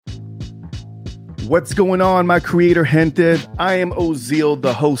What's going on, my creator gente? I am Ozil,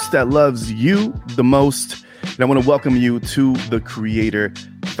 the host that loves you the most. And I want to welcome you to the Creator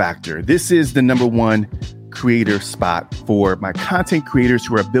Factor. This is the number one creator spot for my content creators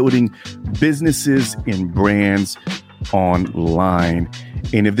who are building businesses and brands online.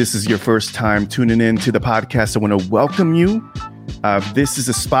 And if this is your first time tuning in to the podcast, I want to welcome you. This is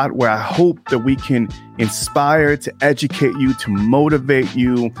a spot where I hope that we can inspire, to educate you, to motivate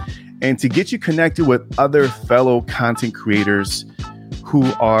you, and to get you connected with other fellow content creators who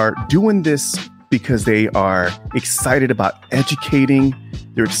are doing this because they are excited about educating,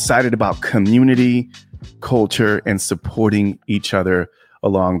 they're excited about community, culture, and supporting each other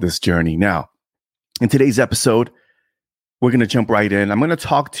along this journey. Now, in today's episode, we're going to jump right in. I'm going to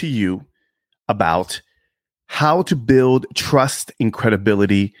talk to you about how to build trust and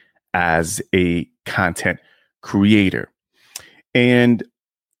credibility as a content creator. And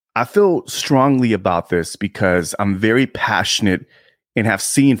I feel strongly about this because I'm very passionate and have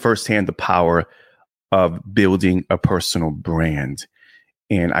seen firsthand the power of building a personal brand.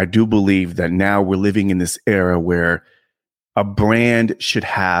 And I do believe that now we're living in this era where a brand should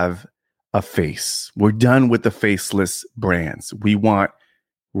have a face. We're done with the faceless brands. We want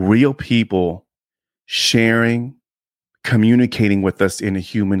real people sharing, communicating with us in a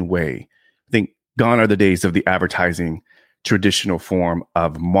human way. I think gone are the days of the advertising traditional form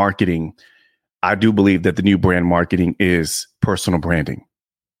of marketing. I do believe that the new brand marketing is personal branding,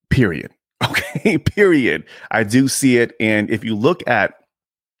 period. Okay, period. I do see it. And if you look at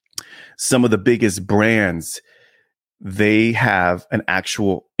some of the biggest brands, they have an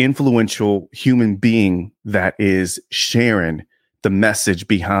actual influential human being that is sharing the message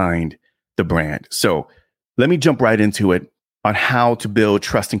behind the brand. So let me jump right into it on how to build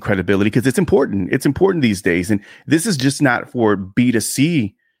trust and credibility, because it's important. It's important these days. And this is just not for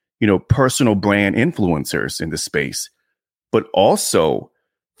B2C, personal brand influencers in the space, but also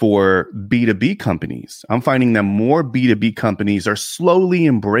for B2B companies. I'm finding that more B2B companies are slowly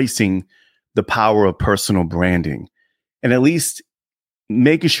embracing the power of personal branding, and at least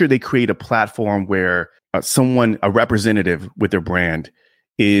making sure they create a platform where a representative with their brand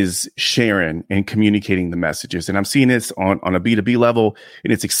is sharing and communicating the messages. And I'm seeing this on a B2B level,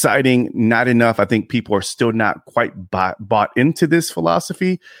 and it's exciting. Not enough. I think people are still not quite bought into this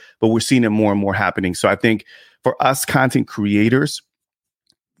philosophy, but we're seeing it more and more happening. So I think for us content creators,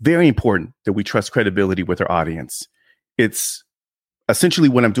 very important that we trust credibility with our audience. It's essentially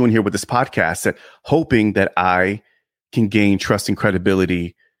what I'm doing here with this podcast, that hoping that I can gain trust and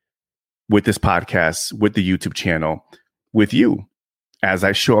credibility with this podcast, with the YouTube channel, with you, as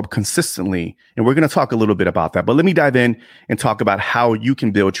I show up consistently. And we're going to talk a little bit about that. But let me dive in and talk about how you can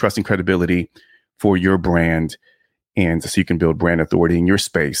build trust and credibility for your brand, and so you can build brand authority in your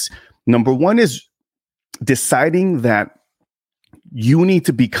space. Number one is deciding that you need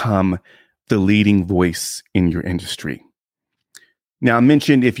to become the leading voice in your industry. Now, I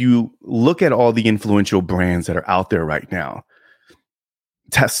mentioned, if you look at all the influential brands that are out there right now,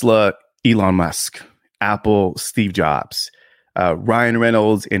 Tesla, Elon Musk, Apple, Steve Jobs, Ryan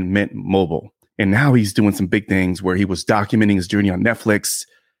Reynolds and Mint Mobile. And now he's doing some big things where he was documenting his journey on Netflix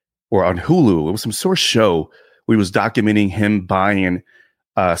or on Hulu. It was some sort of show where he was documenting him buying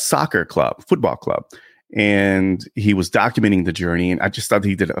a football club. And he was documenting the journey. And I just thought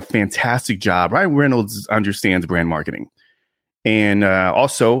he did a fantastic job. Ryan Reynolds understands brand marketing. And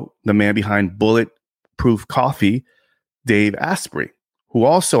also the man behind Bulletproof Coffee, Dave Asprey, who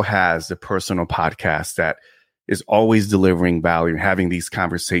also has a personal podcast that is always delivering value and having these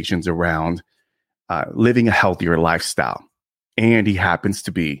conversations around living a healthier lifestyle. And he happens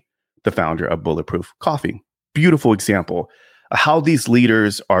to be the founder of Bulletproof Coffee. Beautiful example of how these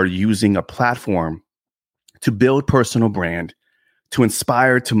leaders are using a platform to build personal brand, to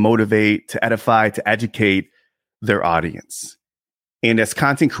inspire, to motivate, to edify, to educate their audience. And as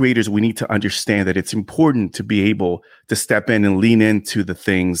content creators, we need to understand that it's important to be able to step in and lean into the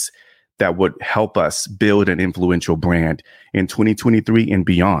things that would help us build an influential brand in 2023 and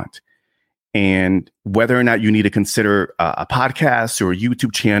beyond. And whether or not you need to consider a podcast or a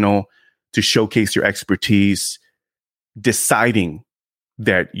YouTube channel to showcase your expertise, deciding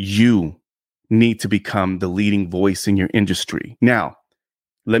that you need to become the leading voice in your industry. Now,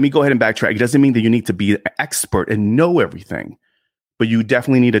 let me go ahead and backtrack. It doesn't mean that you need to be an expert and know everything, but you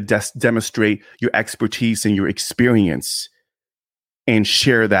definitely need to demonstrate your expertise and your experience and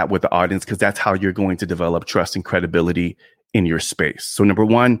share that with the audience, because that's how you're going to develop trust and credibility in your space. So number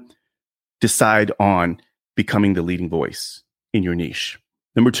one, decide on becoming the leading voice in your niche.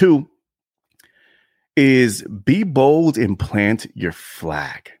 Number two is be bold and plant your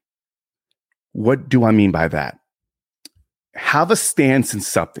flag. What do I mean by that? Have a stance in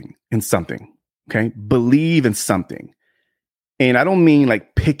something, okay? Believe in something. And I don't mean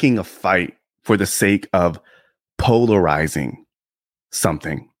like picking a fight for the sake of polarizing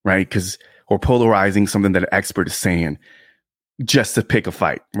something, right? Or polarizing something that an expert is saying just to pick a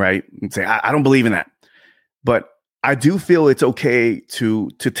fight, right? And say, I don't believe in that. But I do feel it's okay to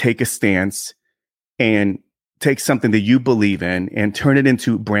take a stance and take something that you believe in and turn it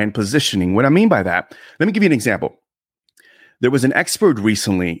into brand positioning. What I mean by that, let me give you an example. There was an expert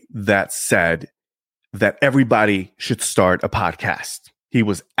recently that said that everybody should start a podcast. He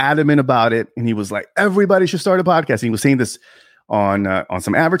was adamant about it. And he was like, everybody should start a podcast. And he was saying this on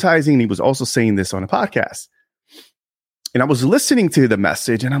some advertising. And he was also saying this on a podcast. And I was listening to the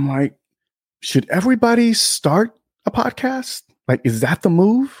message and I'm like, should everybody start a podcast? Like, is that the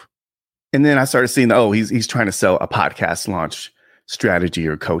move? And then I started seeing, he's trying to sell a podcast launch strategy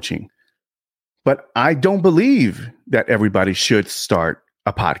or coaching. But I don't believe that everybody should start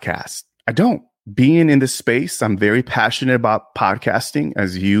a podcast. I don't. Being in this space, I'm very passionate about podcasting,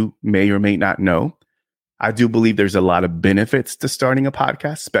 as you may or may not know. I do believe there's a lot of benefits to starting a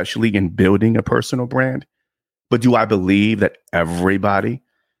podcast, especially in building a personal brand. But do I believe that everybody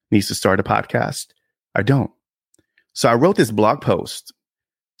needs to start a podcast? I don't. So I wrote this blog post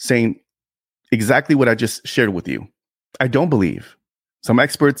saying exactly what I just shared with you. I don't believe. Some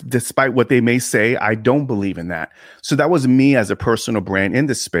experts, despite what they may say, I don't believe in that. So that was me as a personal brand in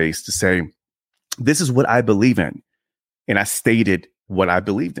this space to say, this is what I believe in. And I stated what I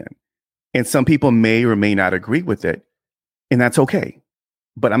believed in. And some people may or may not agree with it. And that's okay.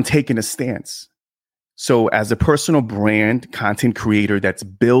 But I'm taking a stance. So as a personal brand content creator that's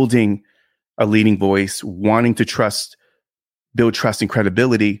building a leading voice, wanting to build trust and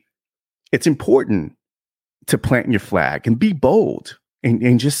credibility, it's important to plant your flag and be bold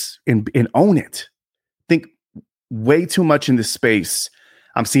and just own it. I think way too much in this space.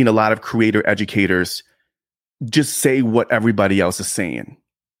 I'm seeing a lot of creator educators just say what everybody else is saying.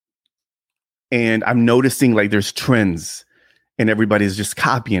 And I'm noticing like there's trends and everybody's just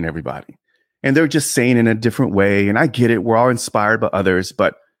copying everybody. And they're just saying in a different way. And I get it. We're all inspired by others,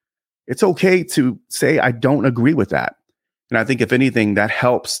 but it's okay to say, I don't agree with that. And I think if anything, that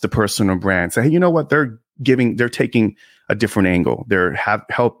helps the personal brand say, hey, you know what? They're taking a different angle.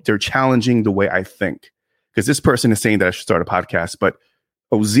 They're challenging the way I think. Because this person is saying that I should start a podcast, but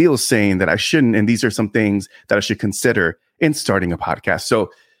Oziel is saying that I shouldn't. And these are some things that I should consider in starting a podcast. So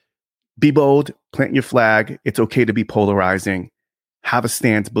be bold, plant your flag. It's okay to be polarizing, have a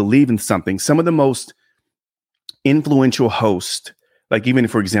stance, believe in something. Some of the most influential hosts, like even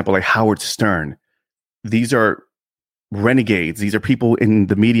for example, like Howard Stern, these are renegades. These are people in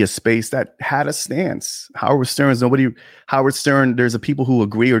the media space that had a stance. Howard Stern, there's people who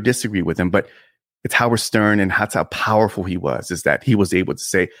agree or disagree with him, but it's Howard Stern, and that's how powerful he was, is that he was able to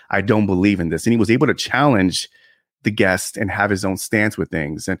say, I don't believe in this. And he was able to challenge the guest and have his own stance with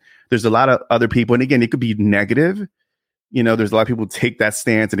things. And there's a lot of other people. And again, it could be negative. You know, there's a lot of people who take that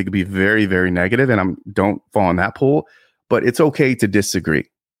stance and it could be very, very negative. And I don't fall in that pool, but it's okay to disagree.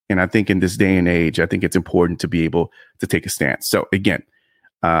 And I think in this day and age, I think it's important to be able to take a stance. So again,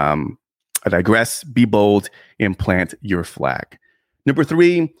 I digress, be bold, and plant your flag. Number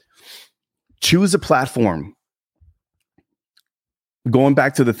 3, choose a platform. Going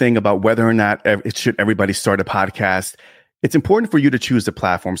back to the thing about whether or not everybody start a podcast, it's important for you to choose the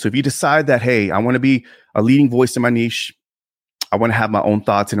platform. So if you decide that, hey, I want to be a leading voice in my niche, I want to have my own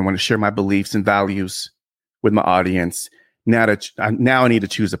thoughts and I want to share my beliefs and values with my audience, now I need to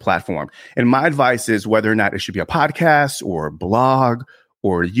choose a platform. And my advice is whether or not it should be a podcast or a blog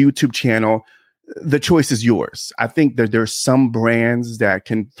or a YouTube channel, the choice is yours. I think that there's some brands that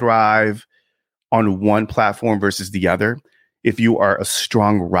can thrive on one platform versus the other. If you are a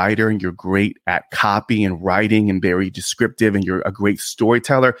strong writer and you're great at copy and writing and very descriptive and you're a great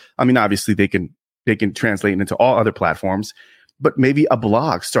storyteller, I mean, obviously they can translate into all other platforms, but maybe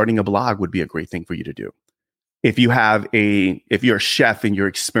starting a blog would be a great thing for you to do. If you're a chef and you're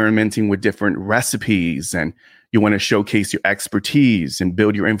experimenting with different recipes and you want to showcase your expertise and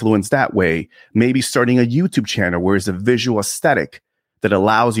build your influence that way, maybe starting a YouTube channel where it's a visual aesthetic that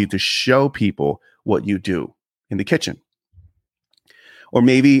allows you to show people what you do in the kitchen. Or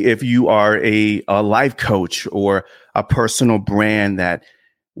maybe if you are a life coach or a personal brand that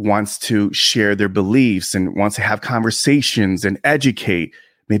wants to share their beliefs and wants to have conversations and educate,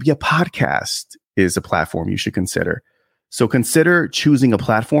 maybe a podcast is a platform you should consider. So consider choosing a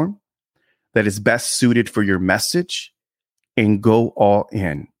platform that is best suited for your message and go all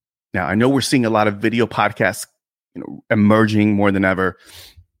in. Now, I know we're seeing a lot of video podcasts, emerging more than ever.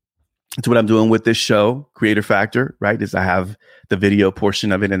 It's what I'm doing with this show, Creator Factor, right? Is I have the video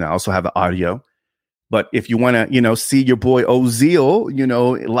portion of it and I also have the audio. But if you want to, see your boy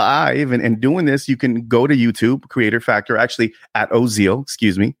Ozeal, live and doing this, you can go to YouTube, Creator Factor, actually at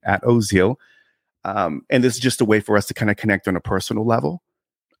Ozeal. And this is just a way for us to kind of connect on a personal level.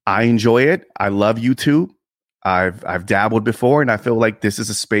 I enjoy it. I love YouTube. I've dabbled before, and I feel like this is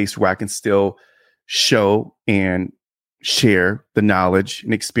a space where I can still show and share the knowledge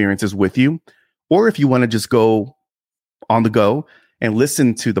and experiences with you. Or if you want to just go on the go and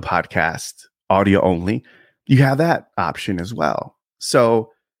listen to the podcast audio only, you have that option as well.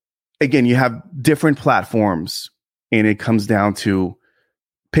 So again, you have different platforms, and it comes down to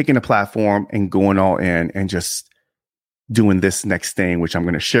picking a platform and going all in and just doing this next thing, which I'm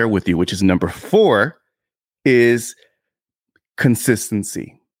going to share with you, which is number 4, is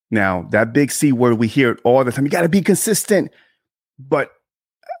consistency. Now, that big C word, we hear it all the time. You got to be consistent. But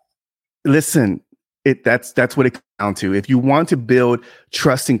listen, that's what it comes down to. If you want to build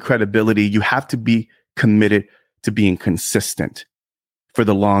trust and credibility, you have to be committed to being consistent for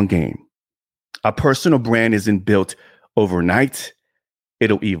the long game. A personal brand isn't built overnight.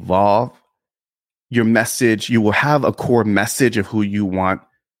 It'll evolve. Your message, you will have a core message of who you want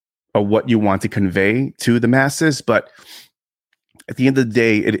or what you want to convey to the masses. But at the end of the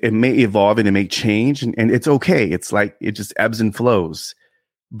day, it may evolve and it may change, and it's okay. It's like it just ebbs and flows.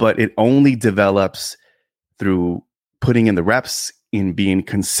 But it only develops through putting in the reps, in being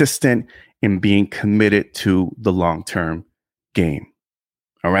consistent, in being committed to the long-term game.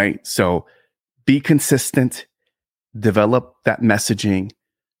 All right. So be consistent, develop that messaging,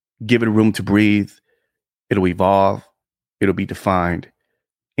 give it room to breathe. It'll evolve. It'll be defined.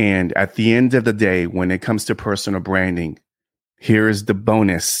 And at the end of the day, when it comes to personal branding, here's the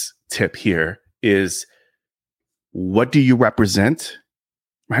bonus tip here is, what do you represent,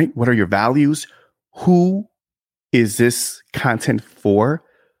 right? What are your values? Who is this content for?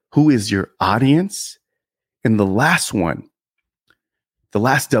 Who is your audience? And the last one, the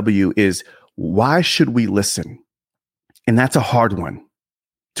last W is, why should we listen? And that's a hard one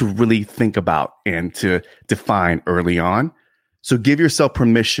to really think about and to define early on. So give yourself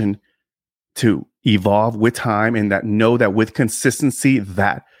permission to evolve with time, and know that with consistency,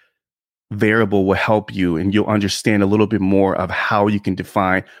 that variable will help you and you'll understand a little bit more of how you can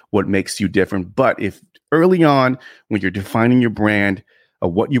define what makes you different. But if early on, when you're defining your brand,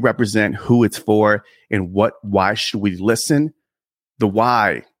 what you represent, who it's for, and why should we listen, the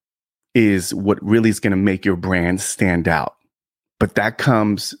why is what really is going to make your brand stand out. But that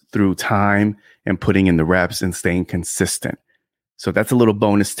comes through time and putting in the reps and staying consistent. So that's a little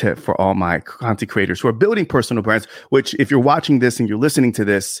bonus tip for all my content creators who are building personal brands, which if you're watching this and you're listening to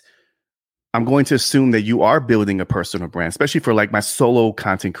this, I'm going to assume that you are building a personal brand, especially for like my solo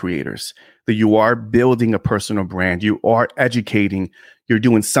content creators, that you are building a personal brand. You are educating. You're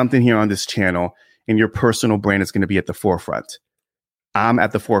doing something here on this channel, and your personal brand is going to be at the forefront. I'm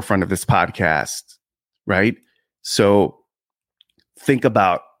at the forefront of this podcast, right? So think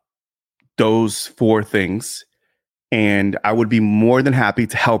about those 4 things. And I would be more than happy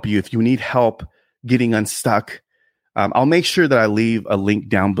to help you if you need help getting unstuck. I'll make sure that I leave a link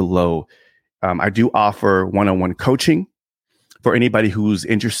down below. I do offer one-on-one coaching for anybody who's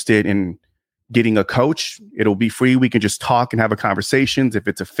interested in getting a coach. It'll be free. We can just talk and have a conversation. If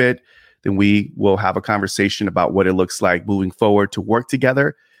it's a fit, then we will have a conversation about what it looks like moving forward to work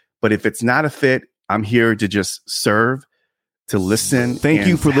together. But if it's not a fit, I'm here to just serve, to listen. Thank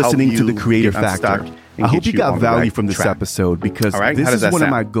you for listening to The Creator Factor. I hope you got value from this episode, because this is one of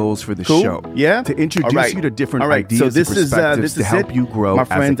my goals for the show. Yeah, to introduce you to different ideas so this and perspectives to help you grow my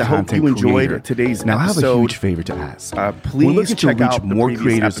friends. as a content I hope you enjoyed creator. today's now, episode. I have a huge favor to ask. Please we're looking to check reach out more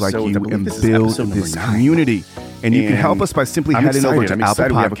creators like you and build this community. And you can help us by simply heading over to Apple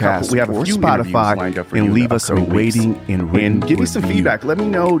Podcasts or Spotify and leave us a rating and give me some feedback. Let me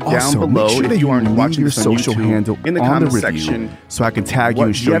know down below if you aren't watching your social handle in the comment section, so I can tag you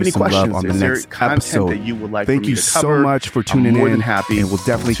and show you some love on the next episode. Thank you so much for tuning in. More than happy, and we'll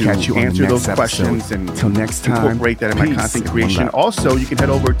definitely catch you on the next those questions episode. And until next time, incorporate that in my content creation. Also, you can head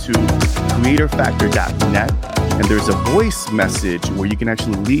over to creatorfactor.net, and there's a voice message where you can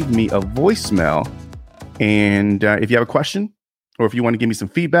actually leave me a voicemail. And if you have a question, or if you want to give me some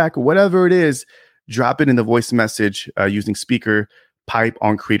feedback or whatever it is, drop it in the voice message using speaker pipe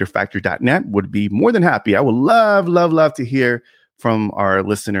on creatorfactor.net. Would be more than happy. I would love to hear from our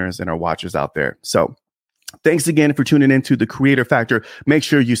listeners and our watchers out there. So thanks again for tuning in to The Creator Factor. Make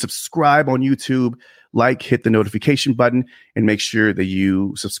sure you subscribe on YouTube, hit the notification button, and make sure that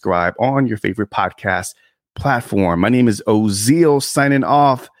you subscribe on your favorite podcast platform. My name is Ozeal, signing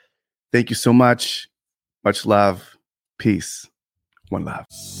off. Thank you so much. Much love. Peace. One love.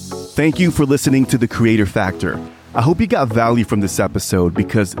 Thank you for listening to The Creator Factor. I hope you got value from this episode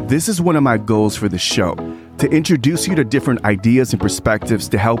because this is one of my goals for the show, to introduce you to different ideas and perspectives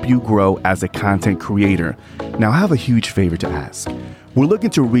to help you grow as a content creator. Now, I have a huge favor to ask. We're looking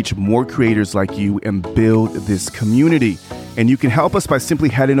to reach more creators like you and build this community. And you can help us by simply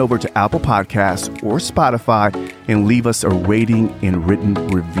heading over to Apple Podcasts or Spotify and leave us a rating and written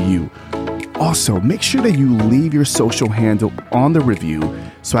review. Also, make sure that you leave your social handle on the review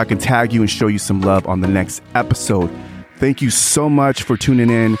so I can tag you and show you some love on the next episode. Thank you so much for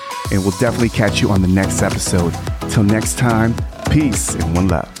tuning in, and we'll definitely catch you on the next episode. Till next time, peace and one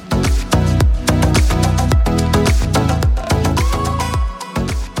love.